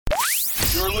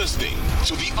listening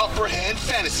to the Upper Hand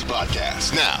Fantasy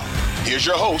Podcast. Now, here's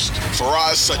your host,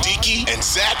 Faraz Siddiqui and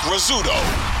Zach Rizzuto.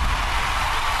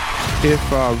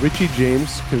 If Richie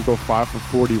James can go 5 for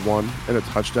 41 and a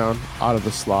touchdown out of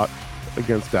the slot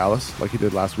against Dallas like he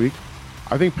did last week,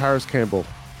 I think Parris Campbell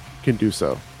can do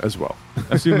so as well.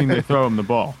 Assuming they throw him the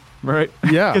ball, right?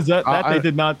 Yeah. Because that they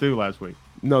did not do last week.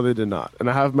 No, they did not. And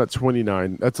I have him at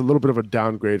 29. That's a little bit of a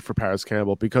downgrade for Parris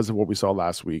Campbell because of what we saw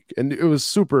last week. And it was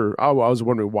super. I was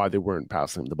wondering why they weren't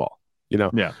passing him the ball,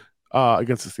 Yeah.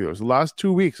 Against the Steelers. The last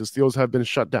 2 weeks, the Steelers have been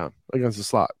shut down against the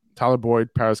slot. Tyler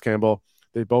Boyd, Parris Campbell,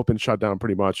 they've both been shut down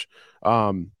pretty much.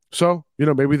 So,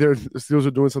 maybe the Steelers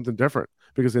are doing something different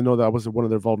because they know that was one of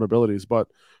their vulnerabilities. But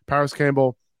Parris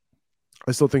Campbell,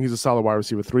 I still think he's a solid wide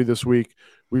receiver 3 this week.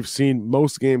 We've seen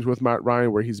most games with Matt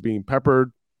Ryan where he's being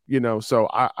peppered. So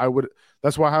I would.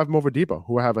 That's why I have him over Debo,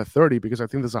 who I have at 30, because I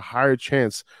think there's a higher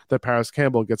chance that Parris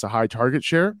Campbell gets a high target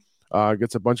share,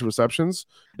 gets a bunch of receptions.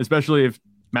 Especially if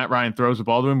Matt Ryan throws the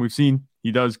ball to him. We've seen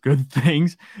he does good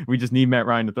things. We just need Matt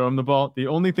Ryan to throw him the ball. The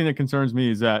only thing that concerns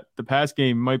me is that the pass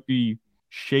game might be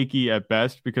shaky at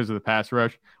best because of the pass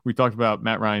rush. We talked about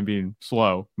Matt Ryan being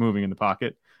slow, moving in the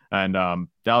pocket, and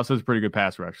Dallas has a pretty good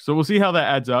pass rush. So we'll see how that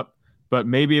adds up. But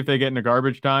maybe if they get into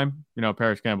garbage time,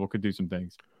 Parris Campbell could do some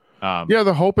things.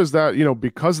 The hope is that,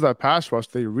 because of that pass rush,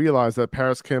 they realize that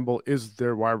Parris Campbell is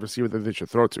their wide receiver that they should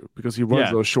throw to because he runs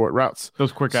those short routes.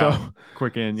 Those quick out,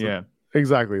 quick in, yeah.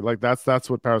 Exactly. Like that's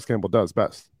what Parris Campbell does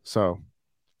best. So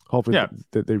hopefully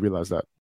they realize that.